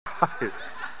right.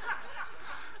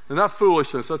 Enough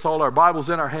foolishness. Let's hold our Bibles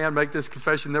in our hand, make this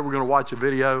confession, then we're going to watch a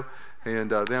video, and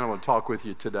then I'm going to talk with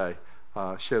you today,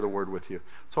 share the word with you.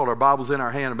 Let's hold our Bibles in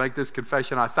our hand and make this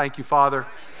confession. I thank you, Father,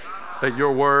 that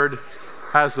your word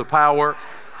has the power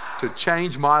to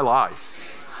change my life.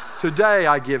 Today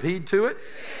I give heed to it.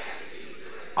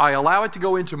 I allow it to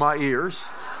go into my ears,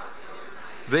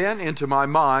 then into my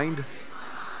mind,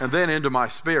 and then into my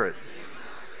spirit.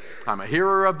 I'm a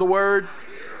hearer of the word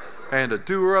and a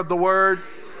doer of the word,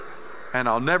 and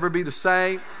I'll never be the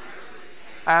same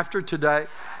after today.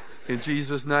 In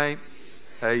Jesus' name,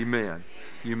 amen.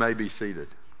 You may be seated.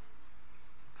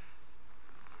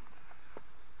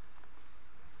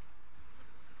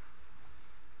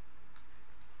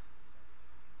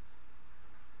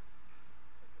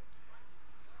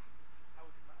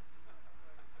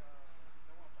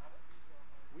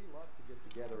 We love to get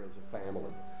together as a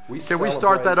family. Can we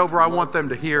start that over? I want them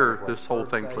to hear this whole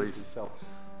thing, please.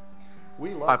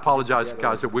 I apologize,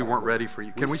 guys, that we weren't ready for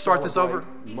you. Can we start this over?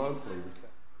 Monthly.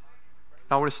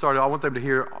 I want to start. I want them to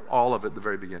hear all of it at the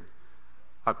very beginning.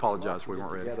 I apologize, we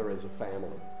weren't ready. Together as a family.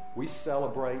 We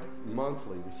celebrate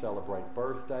monthly. We celebrate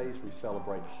birthdays. We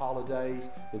celebrate holidays.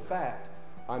 In fact,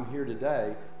 I'm here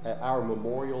today at our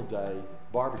Memorial Day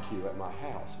barbecue at my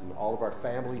house. And all of our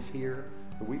families here.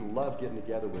 And we love getting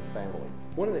together with family.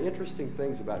 One of the interesting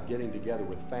things about getting together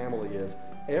with family is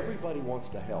everybody wants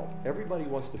to help. Everybody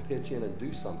wants to pitch in and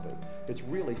do something. It's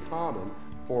really common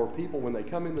for people when they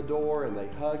come in the door and they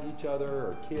hug each other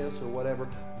or kiss or whatever,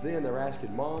 then they're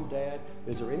asking, Mom, Dad,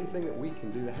 is there anything that we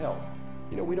can do to help?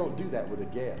 You know, we don't do that with a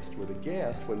guest. With a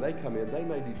guest, when they come in, they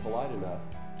may be polite enough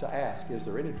to ask, is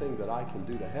there anything that I can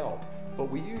do to help? But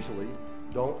we usually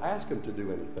don't ask them to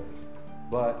do anything.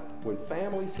 But when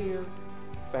family's here,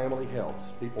 family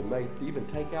helps. People may even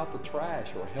take out the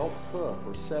trash or help cook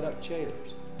or set up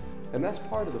chairs. And that's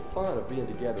part of the fun of being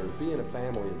together, being a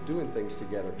family and doing things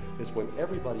together, is when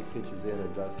everybody pitches in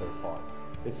and does their part.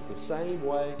 It's the same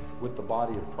way with the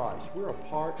body of Christ. We're a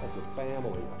part of the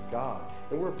family of God,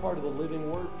 and we're a part of the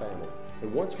Living Word family.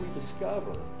 And once we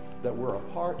discover that we're a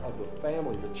part of the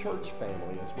family, the church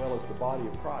family, as well as the body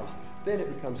of Christ, then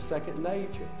it becomes second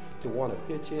nature to want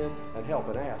to pitch in and help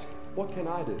and ask, what can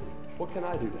I do? What can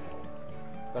I do to help?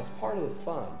 That's part of the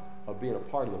fun of being a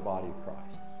part of the body of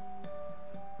Christ.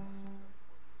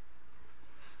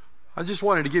 I just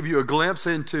wanted to give you a glimpse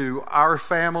into our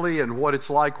family and what it's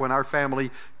like when our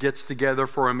family gets together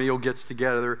for a meal, gets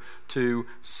together to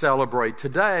celebrate.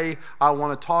 Today, I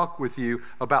want to talk with you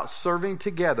about serving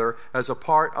together as a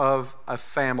part of a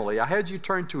family. I had you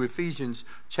turn to Ephesians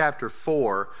chapter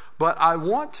 4, but I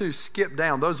want to skip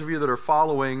down. Those of you that are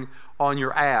following on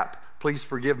your app, please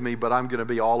forgive me, but I'm going to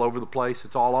be all over the place.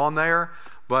 It's all on there.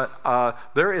 But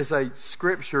there is a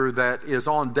scripture that is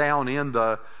on down in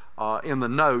the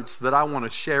notes that I want to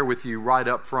share with you right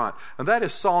up front. And that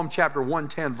is Psalm chapter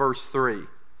 110, verse 3.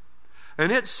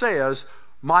 And it says,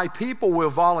 my people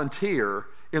will volunteer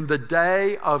in the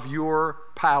day of your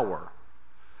power.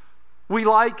 We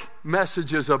like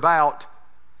messages about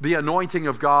the anointing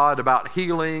of God, about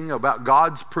healing, about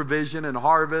God's provision and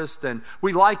harvest. And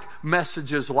we like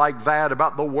messages like that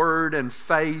about the word and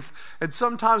faith. And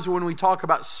sometimes when we talk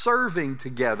about serving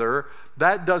together,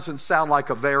 that doesn't sound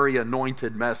like a very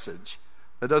anointed message.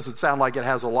 It doesn't sound like it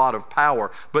has a lot of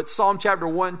power. But Psalm chapter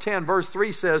 110, verse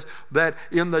 3 says that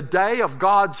in the day of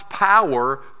God's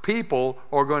power, people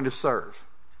are going to serve.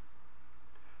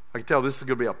 I can tell this is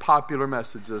going to be a popular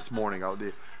message this morning.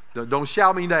 Don't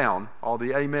shout me down. All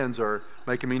the amens are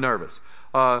making me nervous.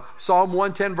 Psalm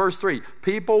 110, verse 3.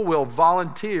 People will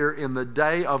volunteer in the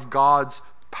day of God's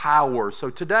power. So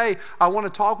today, I want to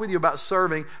talk with you about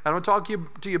serving, and I want to talk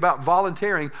to you about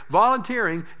volunteering.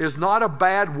 Volunteering is not a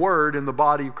bad word in the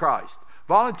body of Christ.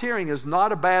 Volunteering is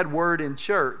not a bad word in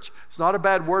church. It's not a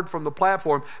bad word from the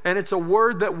platform, and it's a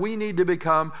word that we need to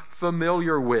become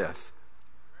familiar with.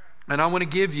 And I want to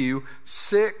give you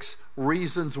 6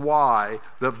 reasons why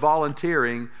that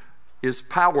volunteering is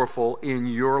powerful in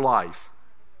your life.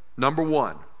 Number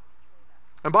 1.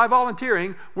 And by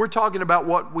volunteering, we're talking about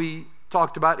what we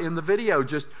talked about in the video,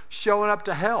 just showing up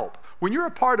to help. When you're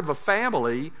a part of a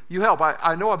family, you help.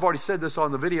 I know I've already said this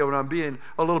on the video and I'm being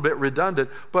a little bit redundant,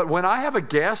 but when I have a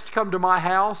guest come to my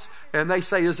house and they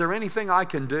say, is there anything I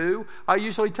can do? I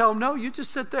usually tell them, no, you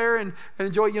just sit there and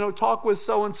enjoy, talk with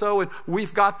so-and-so and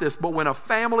we've got this. But when a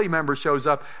family member shows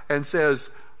up and says,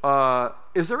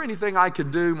 is there anything I can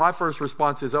do? My first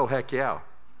response is, oh, heck yeah.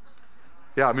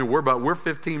 Yeah, I mean, we're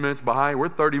 15 minutes behind. We're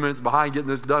 30 minutes behind getting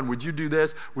this done. Would you do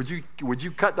this? Would you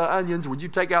cut the onions? Would you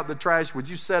take out the trash? Would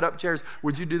you set up chairs?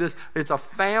 Would you do this? It's a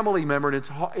family member, and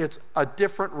it's a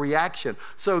different reaction.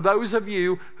 So those of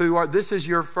you who this is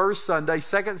your first Sunday,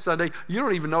 second Sunday, you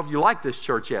don't even know if you like this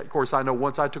church yet. Of course, I know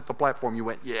once I took the platform, you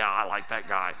went, yeah, I like that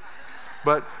guy.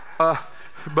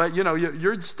 But you know,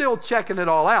 you're still checking it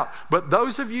all out. But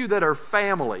those of you that are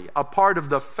family, a part of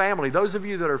the family, those of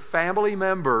you that are family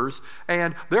members,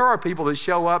 and there are people that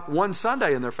show up one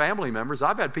Sunday and they're family members.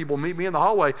 I've had people meet me in the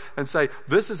hallway and say,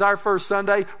 this is our first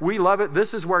Sunday. We love it.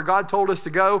 This is where God told us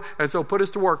to go. And so put us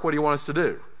to work. What do you want us to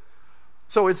do?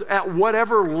 So it's at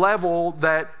whatever level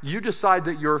that you decide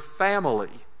that you're family,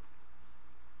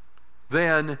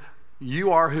 then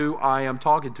you are who I am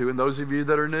talking to. And those of you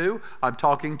that are new, I'm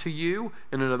talking to you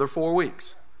in another 4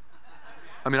 weeks.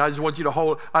 I mean, I just want you to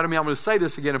hold, I don't mean I'm going to say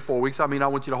this again in 4 weeks. I mean, I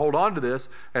want you to hold on to this.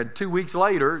 And 2 weeks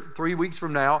later, 3 weeks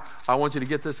from now, I want you to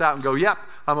get this out and go, yep,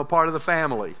 I'm a part of the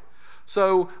family.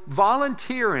 So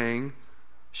volunteering,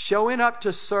 showing up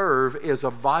to serve, is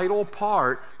a vital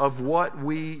part of what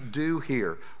we do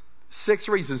here. 6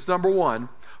 reasons. Number 1,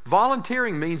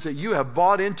 volunteering means that you have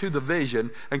bought into the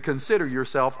vision and consider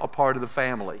yourself a part of the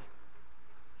family.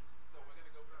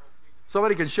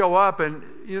 Somebody can show up and,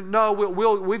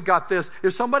 we've got this.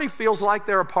 If somebody feels like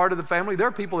they're a part of the family, there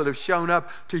are people that have shown up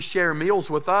to share meals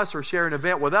with us or share an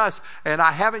event with us, and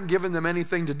I haven't given them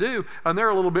anything to do, and they're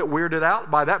a little bit weirded out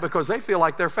by that because they feel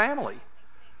like they're family.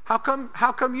 How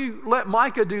come you let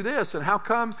Micah do this, and how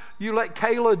come you let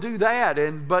Kayla do that,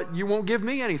 but you won't give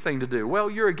me anything to do? Well,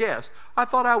 you're a guest. I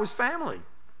thought I was family.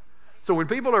 So when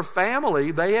people are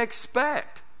family, they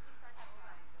expect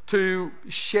to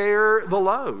share the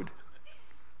load.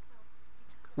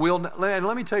 And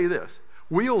let me tell you this.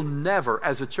 We'll never,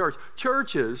 as a church,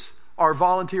 churches are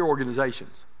volunteer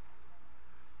organizations.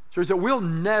 So we'll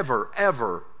never,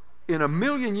 ever, in a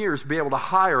million years, be able to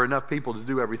hire enough people to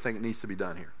do everything that needs to be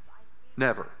done here.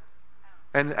 Never.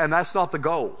 And that's not the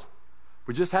goal.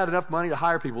 We just had enough money to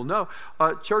hire people. No,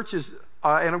 churches,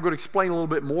 and I'm going to explain a little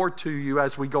bit more to you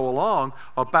as we go along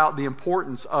about the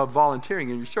importance of volunteering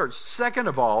in your church. Second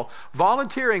of all,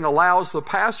 volunteering allows the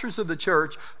pastors of the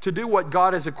church to do what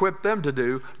God has equipped them to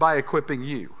do by equipping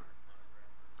you.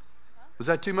 Was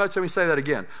that too much? Let me say that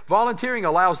again. Volunteering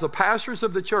allows the pastors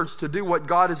of the church to do what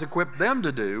God has equipped them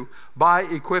to do by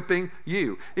equipping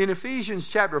you. In Ephesians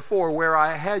chapter 4, where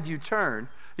I had you turn,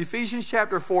 Ephesians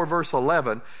chapter 4, verse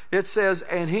 11, it says,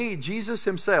 and he, Jesus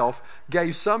himself,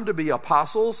 gave some to be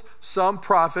apostles, some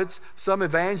prophets, some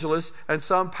evangelists, and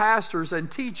some pastors and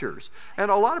teachers.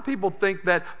 And a lot of people think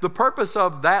that the purpose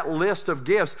of that list of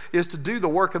gifts is to do the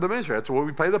work of the ministry. That's what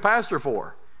we pay the pastor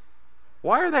for.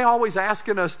 Why are they always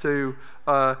asking us to?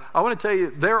 I want to tell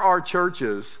you, there are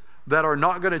churches that are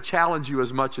not going to challenge you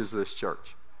as much as this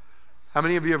church. How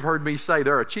many of you have heard me say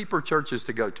there are cheaper churches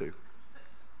to go to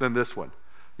than this one?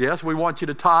 Yes, we want you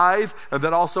to tithe, and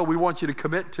then also we want you to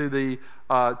commit to the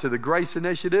Grace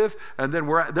Initiative, and then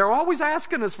they're always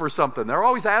asking us for something. They're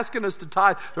always asking us to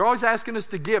tithe. They're always asking us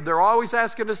to give. They're always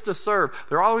asking us to serve.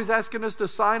 They're always asking us to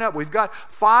sign up. We've got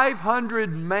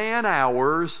 500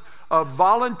 man-hours of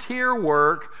volunteer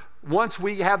work. Once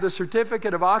we have the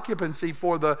certificate of occupancy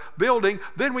for the building,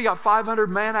 then we got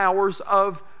 500 man-hours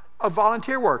of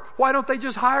volunteer work. Why don't they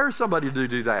just hire somebody to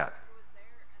do that?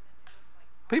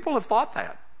 People have thought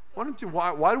that.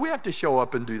 Why do we have to show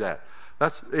up and do that?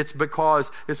 It's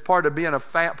because it's part of being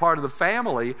part of the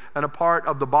family and a part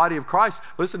of the body of Christ.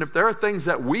 Listen, if there are things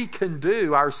that we can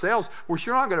do ourselves, we're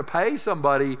sure not going to pay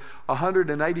somebody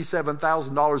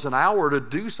 $187,000 an hour to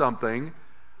do something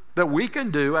that we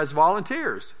can do as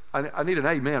volunteers. I need an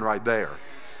amen right there.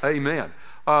 Amen.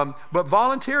 But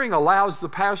volunteering allows the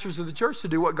pastors of the church to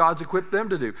do what God's equipped them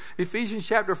to do. Ephesians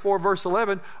chapter 4, verse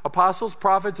 11, apostles,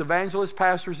 prophets, evangelists,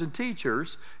 pastors, and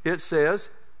teachers, it says,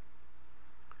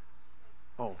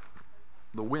 oh,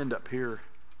 the wind up here.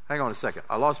 Hang on a second.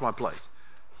 I lost my place.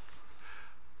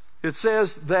 It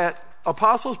says that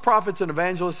apostles, prophets, and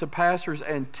evangelists, and pastors,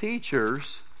 and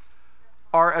teachers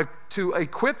are to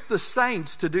equip the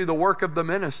saints to do the work of the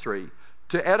ministry,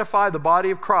 to edify the body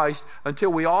of Christ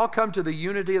until we all come to the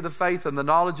unity of the faith and the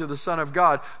knowledge of the Son of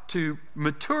God, to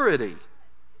maturity.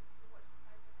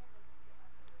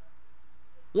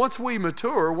 Once we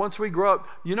mature, once we grow up,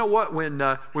 you know what? When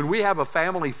we have a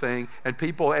family thing and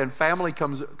people and family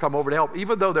come over to help,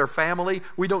 even though they're family,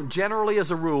 we don't generally,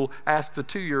 as a rule, ask the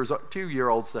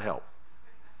 2-year-olds to help.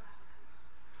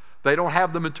 They don't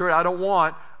have the maturity. I've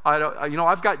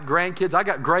got grandkids. I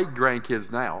got great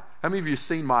grandkids now. How many of you have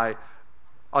seen my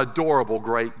adorable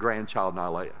great grandchild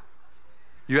Nylea?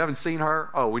 You haven't seen her?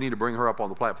 Oh, we need to bring her up on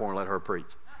the platform and let her preach.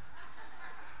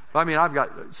 I mean,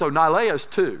 so Nylea's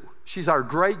 2. She's our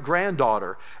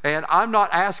great-granddaughter. And I'm not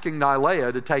asking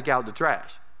Nylea to take out the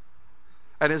trash.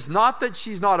 And it's not that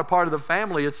she's not a part of the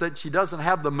family, it's that she doesn't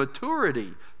have the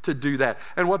maturity to do that.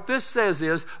 And what this says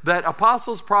is that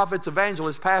apostles, prophets,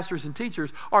 evangelists, pastors, and teachers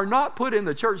are not put in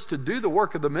the church to do the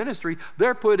work of the ministry.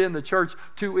 They're put in the church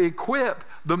to equip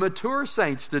the mature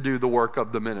saints to do the work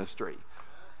of the ministry.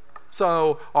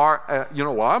 So,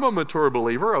 well, I'm a mature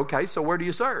believer. Okay, so where do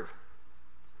you serve?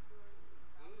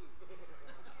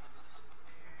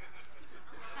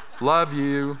 Love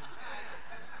you.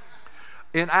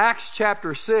 In Acts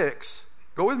chapter 6,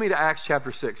 go with me to Acts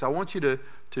chapter 6. I want you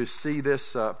to see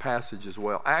this passage as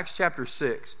well. Acts chapter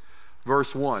 6,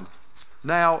 verse 1.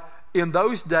 Now, in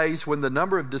those days when the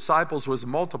number of disciples was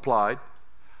multiplied,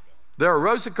 there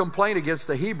arose a complaint against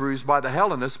the Hebrews by the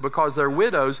Hellenists because their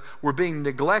widows were being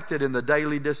neglected in the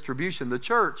daily distribution. The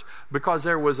church, because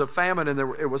there was a famine and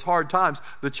it was hard times,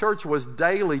 the church was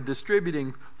daily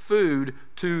distributing food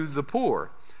to the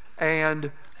poor.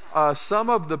 And some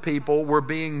of the people were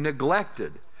being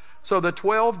neglected. So the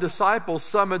 12 disciples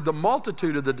summoned the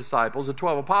multitude of the disciples, the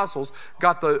 12 apostles,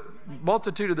 got the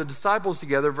multitude of the disciples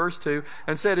together, verse 2,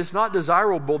 and said, it's not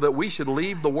desirable that we should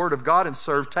leave the word of God and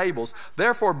serve tables.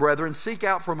 Therefore, brethren, seek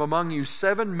out from among you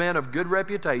 7 men of good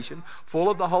reputation,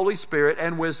 full of the Holy Spirit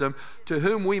and wisdom, to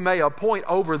whom we may appoint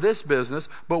over this business,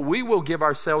 but we will give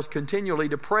ourselves continually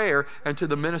to prayer and to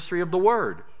the ministry of the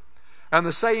word. And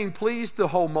the saying pleased the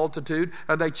whole multitude,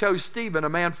 and they chose Stephen, a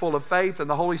man full of faith and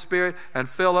the Holy Spirit, and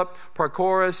Philip,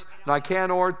 Prochorus,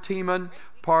 Nicanor, Timon,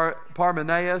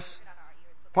 Parmenas,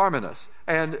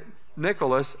 and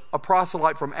Nicholas, a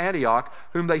proselyte from Antioch,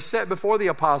 whom they set before the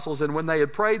apostles, and when they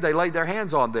had prayed, they laid their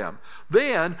hands on them.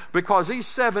 Then, because these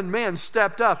 7 men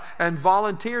stepped up and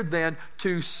volunteered then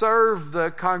to serve the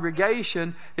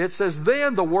congregation, it says,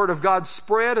 then the word of God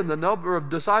spread, and the number of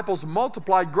disciples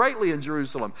multiplied greatly in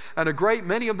Jerusalem, and a great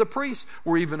many of the priests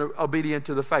were even obedient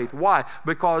to the faith. Why?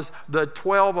 Because the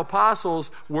 12 apostles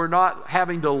were not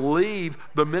having to leave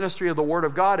the ministry of the word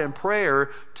of God and prayer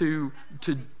to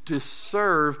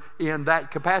serve in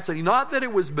that capacity. Not that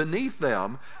it was beneath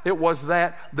them, it was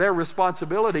that their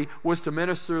responsibility was to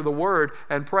minister the word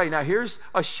and pray. Now here's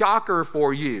a shocker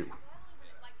for you.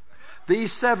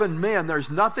 These 7 men, there's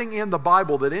nothing in the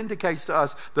Bible that indicates to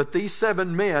us that these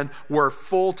 7 men were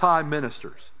full-time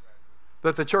ministers,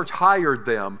 that the church hired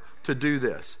them to do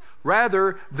this.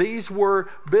 Rather, these were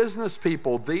business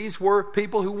people. These were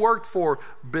people who worked for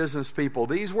business people.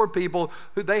 These were people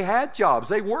who, they had jobs.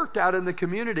 They worked out in the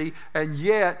community, and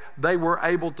yet they were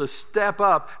able to step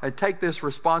up and take this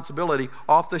responsibility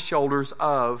off the shoulders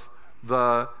of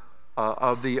the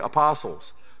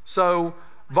apostles. So,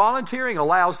 volunteering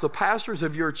allows the pastors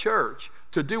of your church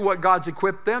to do what God's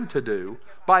equipped them to do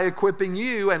by equipping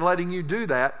you and letting you do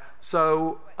that.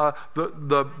 So,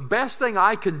 the best thing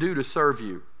I can do to serve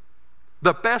you,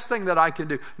 the best thing that I can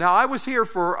do. Now, I was here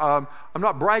for, I'm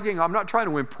not bragging, I'm not trying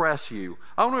to impress you.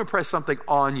 I want to impress something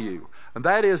on you. And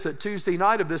that is that Tuesday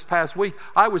night of this past week,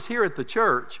 I was here at the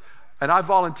church, and I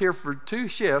volunteered for 2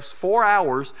 shifts, 4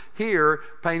 hours here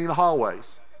painting the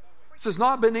hallways. This is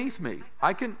not beneath me.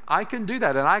 I can do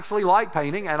that. And I actually like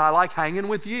painting, and I like hanging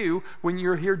with you when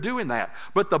you're here doing that.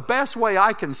 But the best way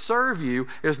I can serve you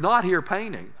is not here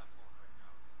painting.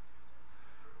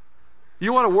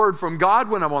 You want a word from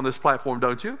God when I'm on this platform,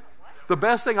 don't you? The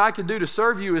best thing I can do to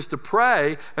serve you is to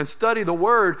pray and study the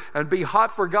Word and be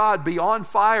hot for God, be on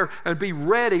fire, and be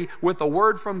ready with the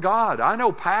Word from God. I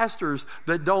know pastors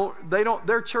that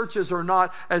their churches are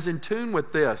not as in tune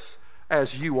with this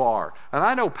as you are. And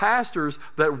I know pastors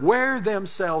that wear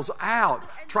themselves out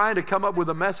trying to come up with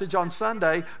a message on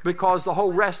Sunday because the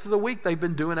whole rest of the week they've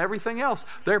been doing everything else.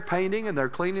 They're painting and they're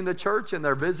cleaning the church and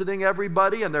they're visiting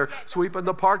everybody and they're sweeping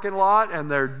the parking lot and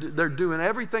they're doing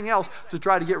everything else to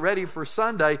try to get ready for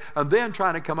Sunday and then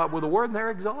trying to come up with a word, and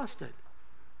they're exhausted.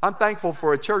 I'm thankful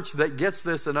for a church that gets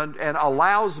this and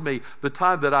allows me the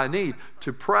time that I need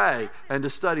to pray and to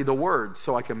study the Word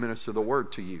so I can minister the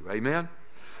Word to you. Amen?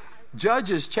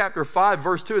 Judges chapter 5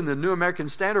 verse 2 in the New American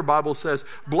Standard Bible says,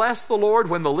 bless the Lord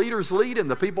when the leaders lead and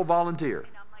the people volunteer.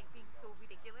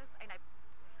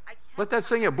 Let that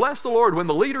sing in. Bless the Lord when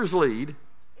the leaders lead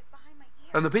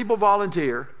and the people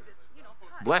volunteer.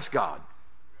 Bless God.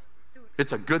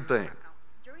 It's a good thing.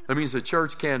 That means the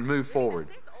church can move forward.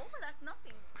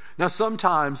 Now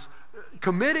sometimes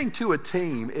committing to a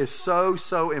team is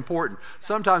so important.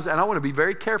 Sometimes, and I want to be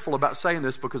very careful about saying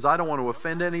this because I don't want to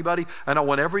offend anybody, and I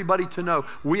want everybody to know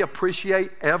we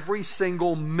appreciate every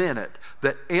single minute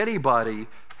that anybody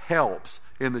helps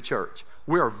in the church.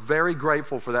 We are very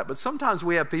grateful for that. But sometimes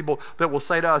we have people that will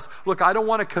say to us, look, I don't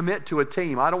want to commit to a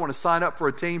team. I don't want to sign up for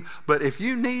a team. But if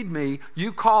you need me,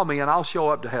 you call me and I'll show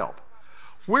up to help.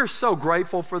 We're so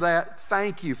grateful for that.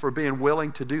 Thank you for being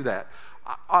willing to do that.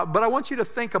 But I want you to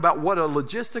think about what a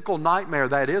logistical nightmare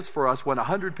that is for us when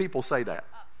 100 people say that.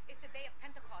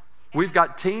 We've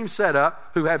got teams set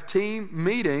up who have team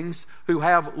meetings, who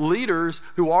have leaders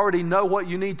who already know what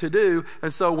you need to do.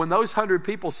 And so when those 100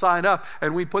 people sign up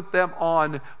and we put them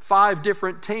on 5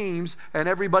 different teams and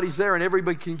everybody's there and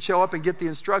everybody can show up and get the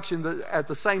instruction at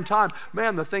the same time,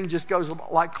 man, the thing just goes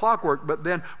like clockwork. But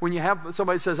then when you have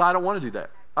somebody says, I don't want to do that.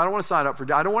 I don't want to sign up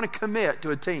I don't want to commit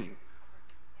to a team.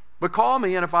 But call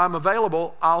me, and if I'm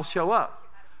available, I'll show up.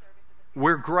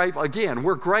 We're grateful. Again,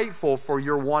 we're grateful for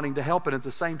your wanting to help, and at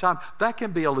the same time, that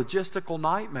can be a logistical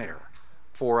nightmare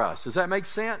for us. Does that make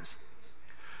sense?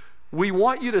 We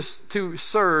want you to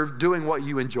serve doing what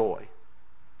you enjoy.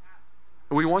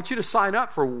 We want you to sign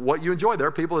up for what you enjoy. There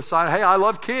are people that sign up, hey, I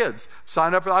love kids.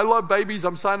 Sign up I love babies.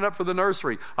 I'm signing up for the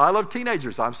nursery. I love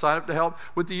teenagers. I'm signing up to help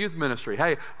with the youth ministry.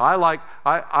 Hey, I like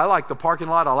the parking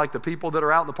lot. I like the people that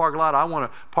are out in the parking lot. I want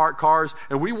to park cars.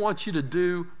 And we want you to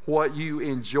do what you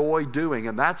enjoy doing.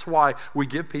 And that's why we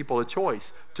give people a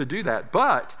choice to do that.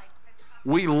 But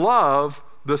we love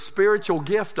the spiritual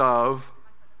gift of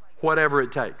whatever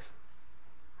it takes.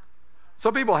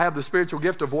 Some people have the spiritual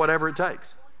gift of whatever it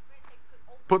takes.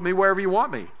 Put me wherever you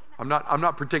want me. I'm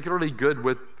not particularly good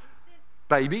with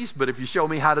babies, but if you show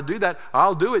me how to do that,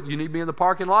 I'll do it. You need me in the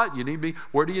parking lot? You need me,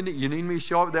 where do you need? You need me to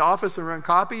show up at the office and run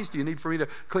copies? Do you need for me to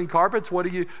clean carpets? What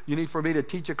do you need for me to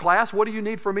teach a class? What do you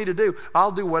need for me to do?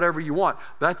 I'll do whatever you want.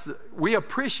 We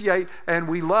appreciate and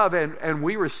we love and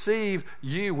we receive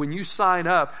you when you sign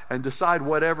up and decide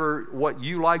what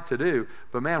you like to do.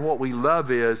 But man, what we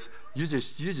love is you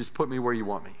just put me where you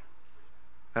want me.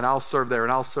 And I'll serve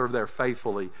there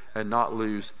faithfully and not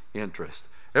lose interest.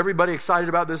 Everybody excited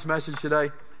about this message today?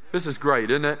 This is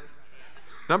great, isn't it?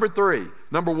 Number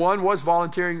 1 was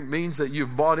volunteering means that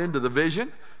you've bought into the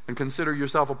vision and consider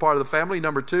yourself a part of the family.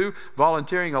 Number 2,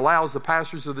 volunteering allows the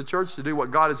pastors of the church to do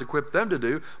what God has equipped them to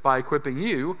do by equipping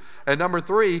you. And number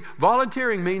 3,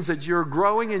 volunteering means that you're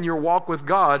growing in your walk with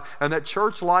God and that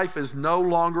church life is no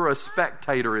longer a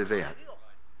spectator event.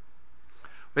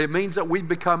 It means that we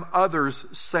become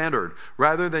others-centered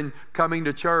rather than coming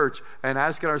to church and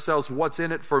asking ourselves, what's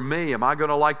in it for me? Am I going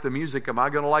to like the music? Am I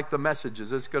going to like the message? Is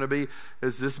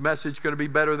this message going to be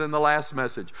better than the last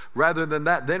message? Rather than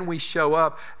that, then we show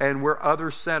up and we're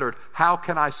others-centered. How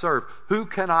can I serve? Who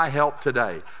can I help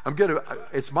today?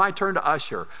 It's my turn to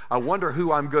usher. I wonder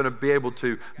who I'm going to be able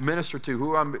to minister to,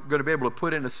 who I'm going to be able to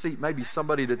put in a seat. Maybe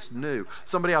somebody that's new,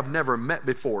 somebody I've never met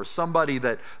before, somebody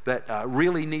that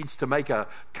really needs to make a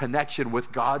connection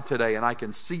with God today, and I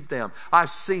can seat them. I've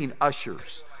seen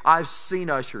ushers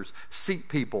seat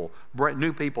people,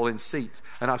 new people in seats,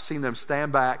 and I've seen them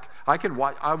stand back.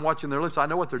 I'm watching their lips. I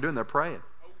know what they're doing. They're praying.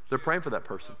 They're praying for that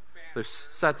person. They've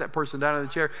sat that person down in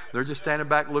the chair. They're just standing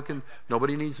back looking.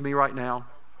 Nobody needs me right now.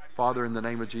 Father, in the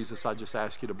name of Jesus, I just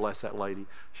ask you to bless that lady.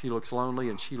 She looks lonely,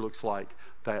 and she looks like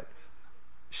that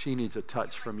she needs a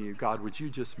touch from you. God, would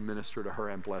you just minister to her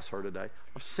and bless her today?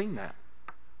 I've seen that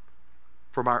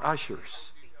from our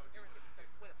ushers.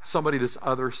 Somebody that's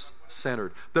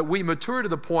others-centered. That we mature to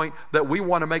the point that we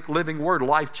want to make Living Word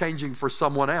life-changing for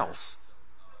someone else.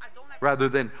 Rather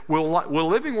than, will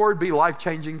Living Word be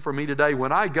life-changing for me today?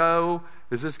 When I go,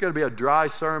 is this going to be a dry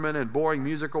sermon and boring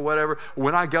music or whatever?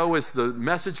 When I go, is the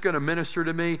message going to minister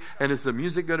to me? And is the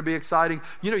music going to be exciting?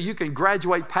 You can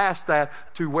graduate past that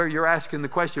to where you're asking the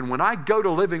question, when I go to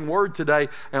Living Word today,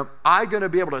 am I going to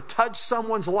be able to touch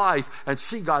someone's life and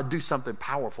see God do something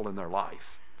powerful in their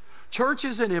life? Church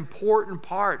is an important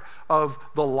part of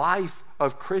the life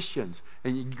of Christians.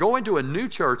 And you go into a new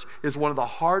church is one of the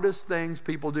hardest things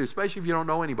people do, especially if you don't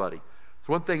know anybody. It's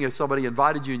one thing if somebody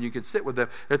invited you and you can sit with them.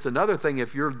 It's another thing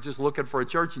if you're just looking for a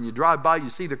church and you drive by, you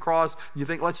see the cross, and you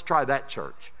think, let's try that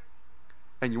church.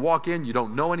 And you walk in, you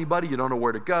don't know anybody, you don't know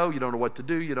where to go, you don't know what to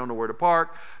do, you don't know where to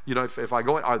park. If I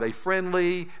go in, are they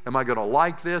friendly? Am I going to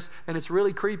like this? And it's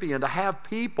really creepy. And to have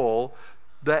people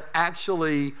that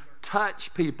actually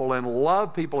touch people and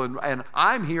love people, and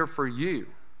I'm here for you.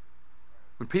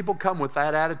 When people come with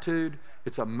that attitude,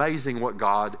 it's amazing what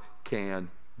God can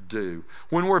do.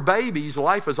 When we're babies,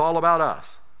 life is all about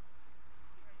us.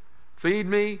 Feed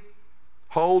me,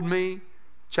 hold me,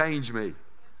 change me.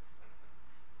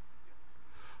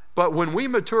 But when we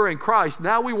mature in Christ,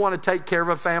 now we want to take care of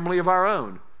a family of our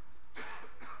own.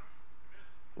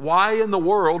 Why in the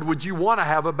world would you want to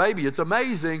have a baby? It's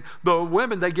amazing. The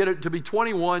women, they get it to be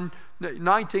 21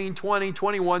 19, 20,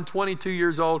 21, 22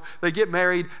 years old. They get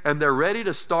married and they're ready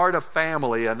to start a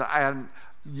family. And have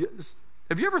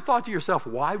you ever thought to yourself,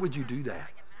 why would you do that?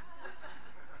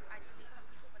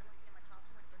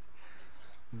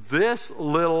 This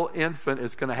little infant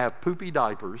is going to have poopy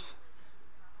diapers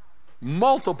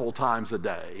multiple times a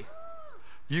day.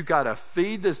 You got to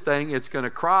feed this thing. It's going to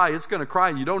cry. It's going to cry,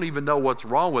 and you don't even know what's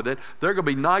wrong with it. There are going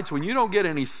to be nights when you don't get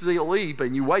any sleep,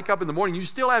 and you wake up in the morning. You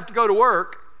still have to go to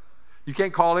work. You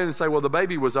can't call in and say, well, the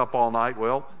baby was up all night.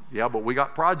 Well, yeah, but we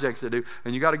got projects to do,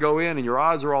 and you got to go in, and your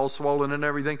eyes are all swollen and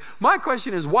everything. My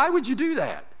question is, why would you do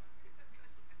that?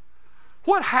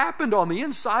 What happened on the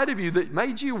inside of you that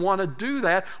made you want to do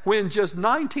that when just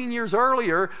 19 years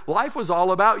earlier, life was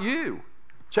all about you?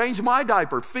 Change my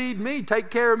diaper, feed me, take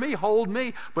care of me, hold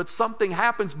me. But something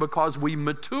happens because we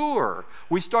mature.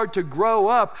 We start to grow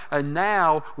up, and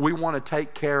now we want to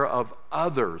take care of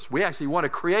others. We actually want to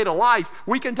create a life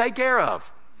we can take care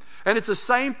of. And it's the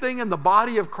same thing in the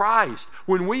body of Christ.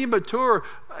 When we mature,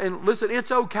 and listen,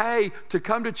 it's okay to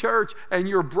come to church and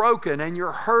you're broken and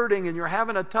you're hurting and you're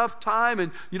having a tough time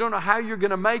and you don't know how you're going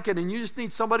to make it and you just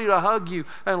need somebody to hug you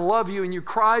and love you and you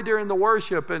cry during the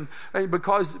worship and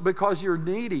because you're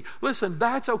needy. Listen,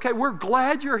 that's okay. We're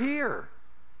glad you're here.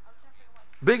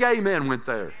 Big amen went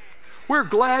there. We're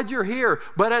glad you're here.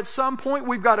 But at some point,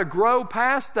 we've got to grow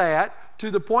past that to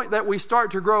the point that we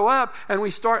start to grow up and we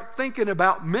start thinking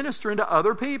about ministering to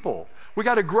other people. We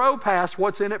got to grow past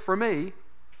what's in it for me.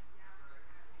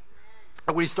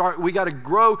 We got to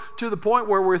grow to the point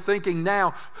where we're thinking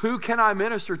now, who can I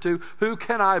minister to? Who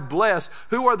can I bless?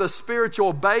 Who are the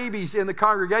spiritual babies in the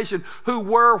congregation who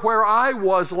were where I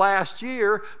was last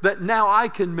year that now I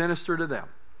can minister to them?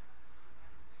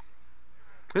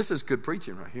 This is good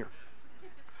preaching right here.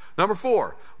 Number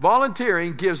 4,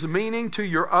 volunteering gives meaning to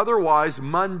your otherwise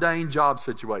mundane job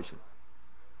situation.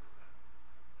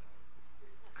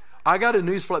 I got a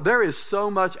news flash. There is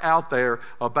so much out there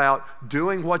about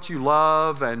doing what you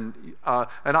love, and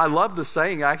I love the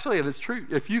saying actually, and it's true.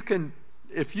 If you can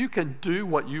do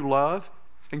what you love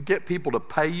and get people to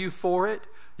pay you for it,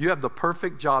 you have the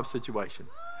perfect job situation.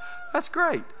 That's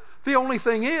great. The only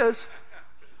thing is,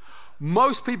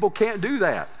 most people can't do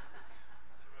that.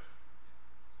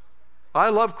 I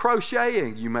love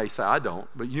crocheting. You may say, I don't,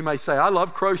 but you may say, I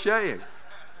love crocheting.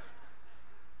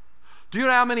 Do you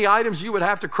know how many items you would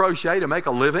have to crochet to make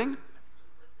a living?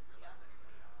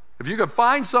 If you could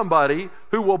find somebody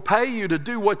who will pay you to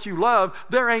do what you love,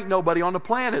 there ain't nobody on the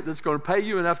planet that's going to pay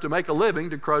you enough to make a living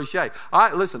to crochet.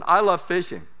 Listen, I love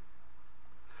fishing,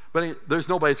 but there's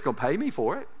nobody that's going to pay me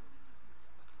for it.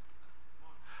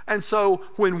 And so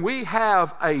when we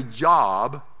have a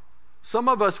job, some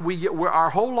of us, our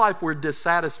whole life we're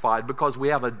dissatisfied because we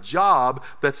have a job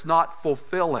that's not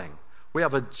fulfilling. We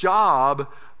have a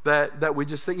job that we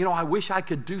just think, I wish I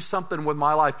could do something with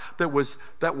my life that was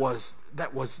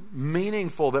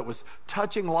meaningful, that was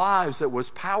touching lives, that was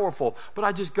powerful. But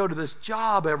I just go to this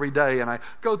job every day and I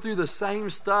go through the same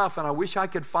stuff and I wish I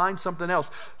could find something else.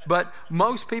 But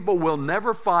most people will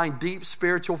never find deep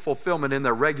spiritual fulfillment in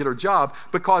their regular job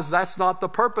because that's not the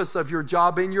purpose of your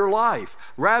job in your life.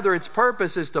 Rather, its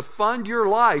purpose is to fund your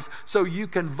life so you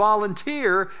can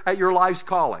volunteer at your life's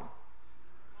calling.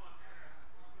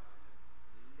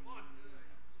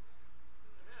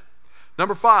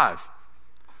 Number 5,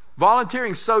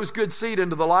 volunteering sows good seed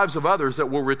into the lives of others that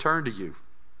will return to you.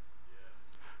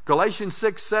 Galatians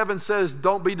 6:7 says,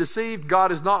 don't be deceived,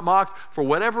 God is not mocked, for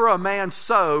whatever a man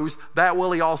sows, that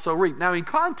will he also reap. Now in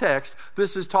context,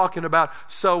 this is talking about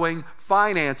sowing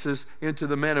finances into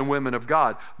the men and women of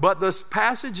God. But this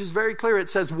passage is very clear. It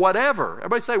says whatever.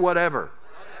 Everybody say whatever.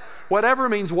 Whatever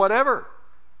means whatever.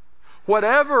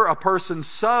 Whatever a person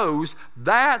sows,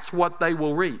 that's what they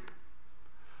will reap.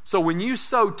 So when you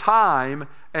sow time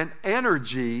and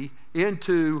energy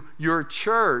into your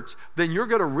church, then you're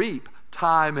going to reap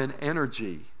time and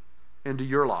energy into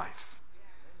your life.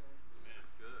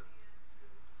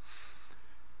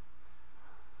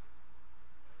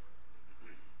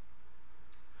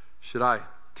 Should I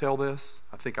tell this?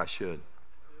 I think I should.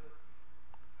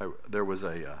 There was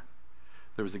a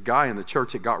guy in the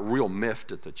church that got real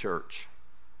miffed at the church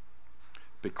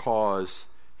because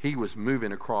he was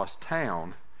moving across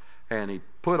town. And he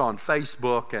put on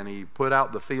Facebook and he put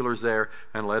out the feelers there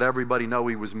and let everybody know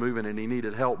he was moving and he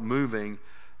needed help moving.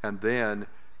 And then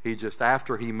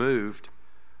after he moved,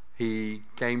 he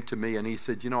came to me and he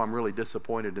said, I'm really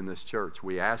disappointed in this church.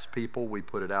 We asked people, we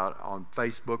put it out on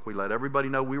Facebook, we let everybody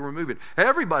know we were moving.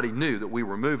 Everybody knew that we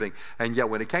were moving. And yet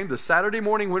when it came to Saturday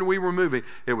morning when we were moving,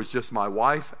 it was just my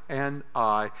wife and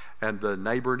I, and the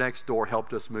neighbor next door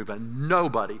helped us move, and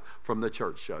nobody from the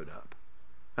church showed up.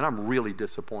 And I'm really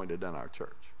disappointed in our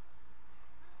church.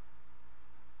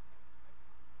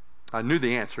 I knew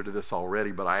the answer to this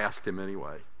already, but I asked him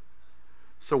anyway.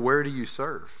 So where do you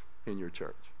serve in your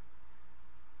church?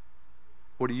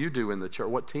 What do you do in the church?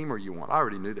 What team are you on? I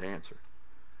already knew the answer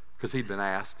because he'd been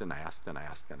asked and asked and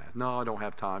asked and asked. No, I don't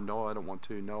have time. No, I don't want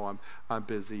to. No, I'm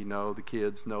busy. No, the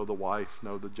kids. No, the wife.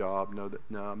 No, the job.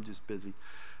 No, I'm just busy.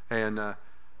 And I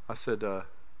said,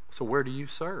 so where do you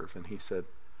serve? And he said,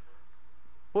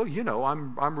 well,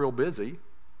 I'm real busy.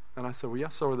 And I said, well, yeah,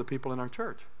 so are the people in our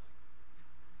church.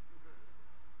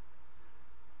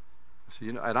 So,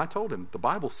 and I told him, the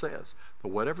Bible says that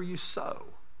whatever you sow,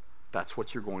 that's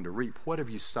what you're going to reap. What have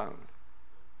you sown?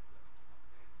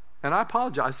 And I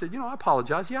apologized. I said, I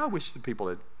apologize. Yeah, I wish the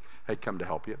people had come to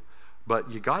help you. But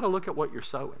you got to look at what you're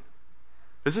sowing.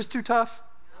 Is this too tough?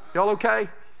 Y'all okay?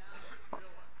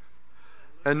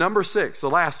 And number 6, the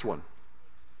last one.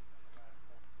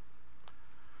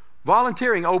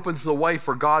 Volunteering opens the way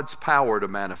for God's power to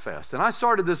manifest. And I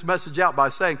started this message out by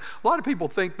saying, a lot of people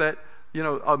think that,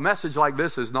 a message like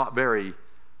this is not very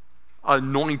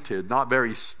anointed, not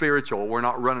very spiritual. We're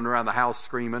not running around the house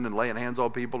screaming and laying hands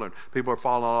on people and people are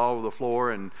falling all over the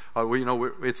floor. And,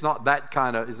 it's not that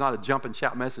kind of, it's not a jump and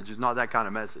shout message. It's not that kind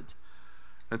of message.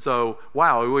 And so,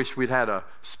 wow, I wish we'd had a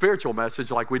spiritual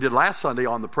message like we did last Sunday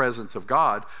on the presence of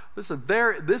God. Listen,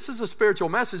 this is a spiritual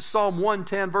message. Psalm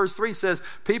 110 verse 3 says,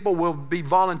 people will be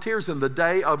volunteers in the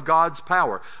day of God's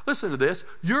power. Listen to this.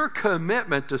 Your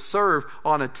commitment to serve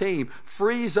on a team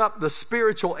frees up the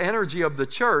spiritual energy of the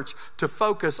church to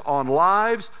focus on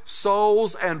lives,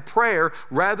 souls, and prayer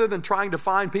rather than trying to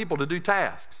find people to do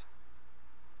tasks.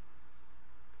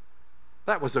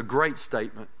 That was a great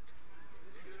statement.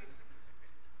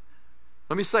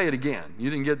 Let me say it again. You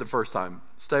didn't get it the first time.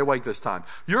 Stay awake this time.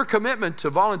 Your commitment to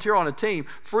volunteer on a team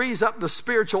frees up the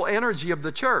spiritual energy of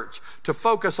the church to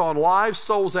focus on lives,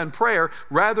 souls, and prayer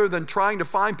rather than trying to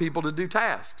find people to do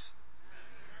tasks.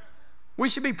 We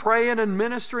should be praying and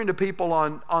ministering to people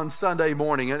on Sunday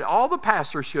morning. And all the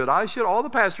pastors should. All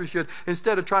the pastors should.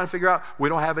 Instead of trying to figure out, we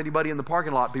don't have anybody in the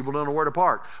parking lot. People don't know where to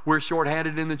park. We're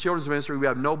shorthanded in the children's ministry. We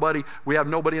have nobody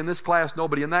in this class,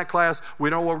 nobody in that class. We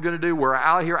don't know what we're going to do. We're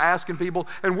out here asking people.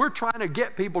 And we're trying to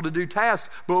get people to do tasks.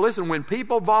 But listen, when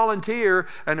people volunteer,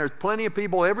 and there's plenty of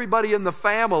people, everybody in the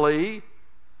family,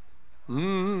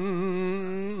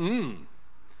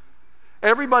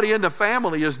 everybody in the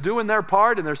family is doing their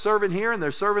part, and they're serving here and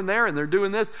they're serving there and they're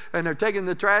doing this and they're taking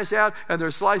the trash out and they're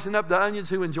slicing up the onions.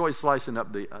 Who enjoys slicing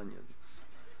up the onions?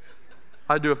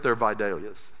 I do if they're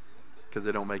Vidalias because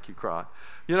they don't make you cry.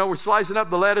 We're slicing up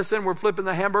the lettuce and we're flipping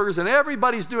the hamburgers and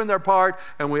everybody's doing their part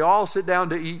and we all sit down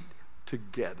to eat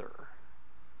together.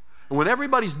 And when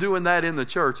everybody's doing that in the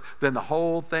church, then the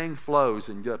whole thing flows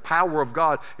and the power of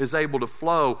God is able to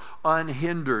flow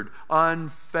unhindered,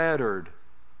 unfettered.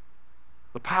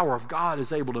 The power of God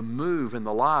is able to move in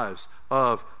the lives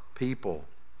of people.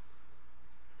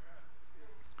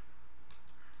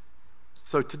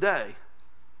 So today,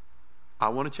 I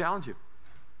want to challenge you.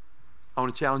 I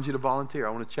want to challenge you to volunteer. I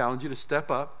want to challenge you to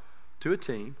step up to a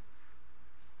team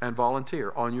and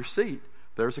volunteer. On your seat,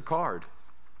 there's a card.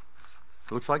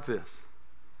 It looks like this.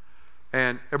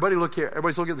 And everybody look here.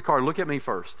 Everybody's looking at the card. Look at me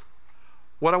first.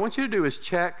 What I want you to do is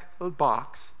check the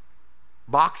boxes.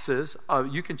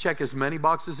 You can check as many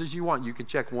boxes as you want. You can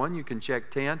check 1, you can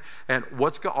check 10. And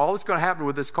all that's going to happen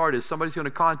with this card is somebody's going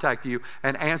to contact you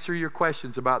and answer your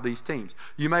questions about these teams.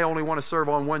 You may only want to serve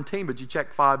on one team, but you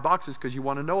check 5 boxes because you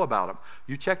want to know about them.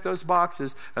 You check those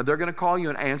boxes, and they're going to call you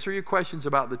and answer your questions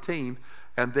about the team,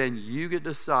 and then you get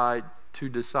to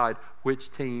decide which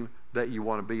team that you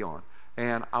want to be on.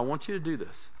 And I want you to do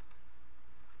this.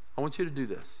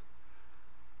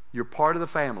 You're part of the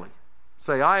family.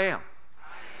 Say, I am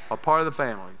a part of the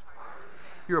family.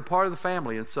 You're a part of the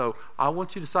family, and so I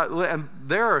want you to decide. And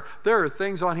there are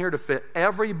things on here to fit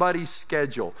everybody's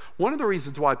schedule. One of the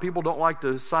reasons why people don't like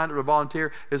to sign up to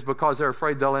volunteer is because they're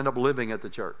afraid they'll end up living at the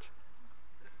church.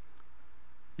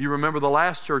 You remember the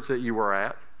last church that you were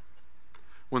at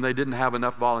when they didn't have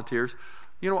enough volunteers?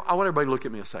 I want everybody to look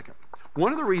at me a second.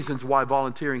 One of the reasons why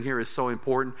volunteering here is so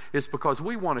important is because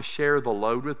we want to share the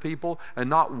load with people and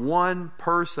not one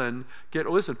person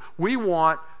listen, we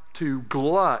want to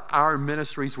glut our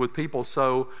ministries with people.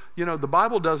 So, the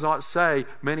Bible does not say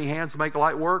many hands make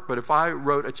light work, but if I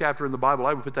wrote a chapter in the Bible,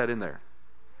 I would put that in there.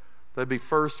 That'd be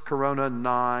 1 Corona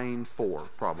 9:4,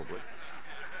 probably.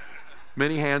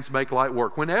 Many hands make light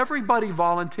work. When everybody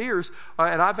volunteers,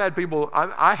 and I've had people,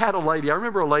 I had a lady, I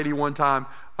remember a lady one time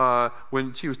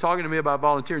when she was talking to me about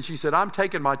volunteering, she said, I'm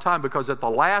taking my time because at the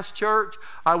last church,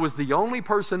 I was the only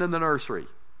person in the nursery.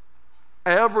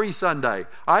 Every Sunday.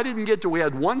 We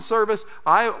had one service.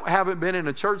 I haven't been in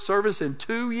a church service in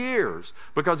 2 years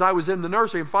because I was in the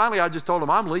nursery. And finally, I just told them,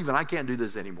 I'm leaving. I can't do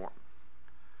this anymore.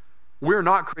 We're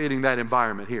not creating that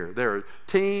environment here. There are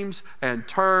teams and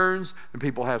turns, and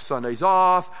people have Sundays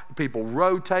off. People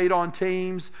rotate on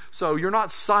teams. So you're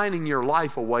not signing your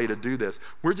life away to do this.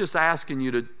 We're just asking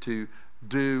you to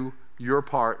do your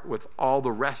part with all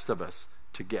the rest of us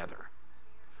together.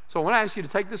 So I want to ask you to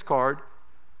take this card,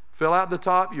 fill out the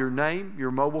top your name,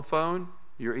 your mobile phone,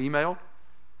 your email,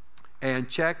 and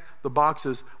check the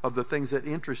boxes of the things that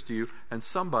interest you, and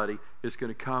somebody is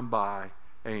going to come by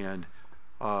and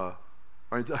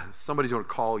or somebody's going to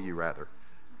call you rather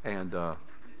and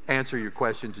answer your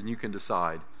questions, and you can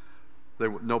decide.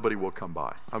 Nobody will come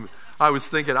by. I was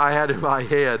thinking about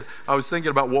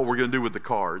what we're going to do with the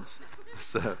cards.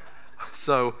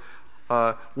 So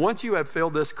once you have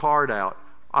filled this card out,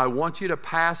 I want you to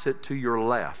pass it to your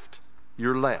left.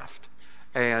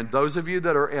 And those of you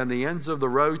that are on the ends of the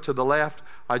row to the left,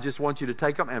 I just want you to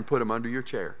take them and put them under your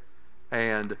chair.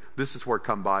 And this is where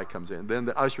come by comes in. Then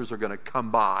the ushers are going to come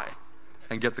by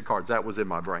and get the cards. That was in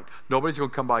my brain. Nobody's going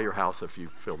to come by your house if you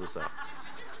fill this out.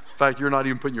 In fact, you're not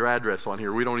even putting your address on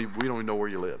here. We don't even know where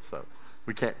you live, so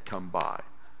we can't come by.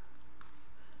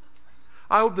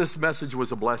 I hope this message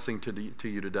was a blessing to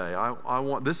you today.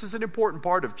 This is an important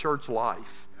part of church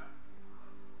life.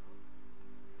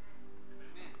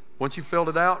 Once you've filled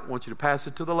it out, I want you to pass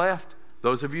it to the left.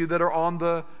 Those of you that are on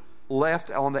the left,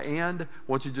 on the end, I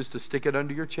want you just to stick it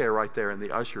under your chair right there, and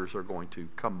the ushers are going to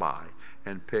come by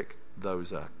and pick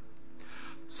those up.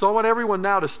 So I want everyone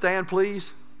now to stand,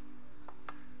 please.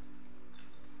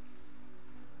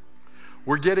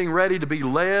 We're getting ready to be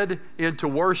led into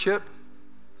worship.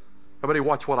 Everybody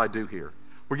watch what I do here.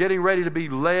 We're getting ready to be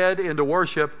led into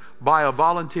worship by a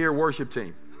volunteer worship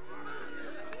team.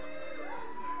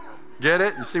 Get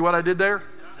it? You see what I did there?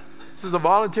 This is a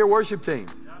volunteer worship team.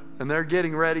 And they're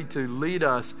getting ready to lead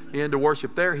us into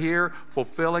worship. They're here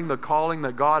fulfilling the calling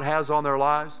that God has on their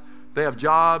lives. They have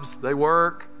jobs, they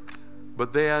work,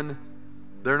 but then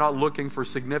they're not looking for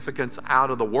significance out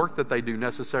of the work that they do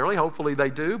necessarily. Hopefully they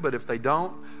do, but if they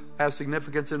don't have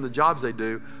significance in the jobs they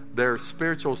do, their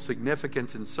spiritual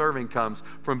significance in serving comes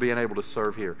from being able to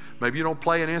serve here. Maybe you don't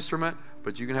play an instrument,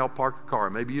 but you can help park a car.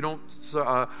 Maybe you don't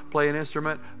play an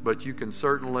instrument, but you can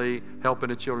certainly help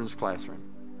in a children's classroom.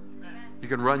 You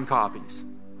can run copies.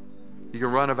 You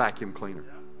can run a vacuum cleaner.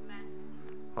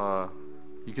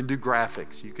 You can do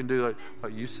graphics. You can do,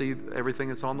 you see everything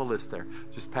that's on the list there.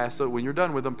 Just pass it. When you're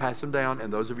done with them, pass them down.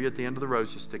 And those of you at the end of the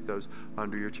rows, just stick those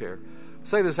under your chair.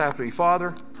 Say this after me.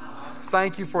 Father,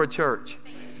 thank you for a church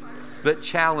that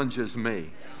challenges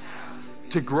me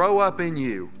to grow up in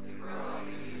you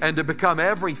and to become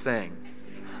everything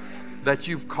that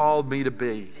you've called me to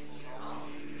be.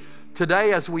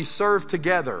 Today, as we serve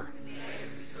together,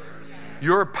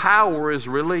 your power is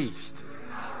released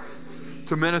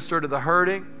to minister to the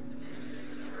hurting,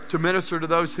 to minister to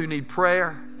those who need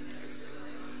prayer,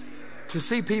 to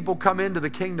see people come into the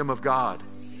kingdom of God.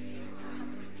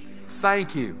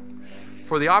 Thank you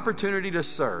for the opportunity to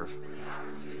serve.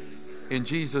 In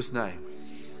Jesus' name,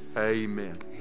 amen.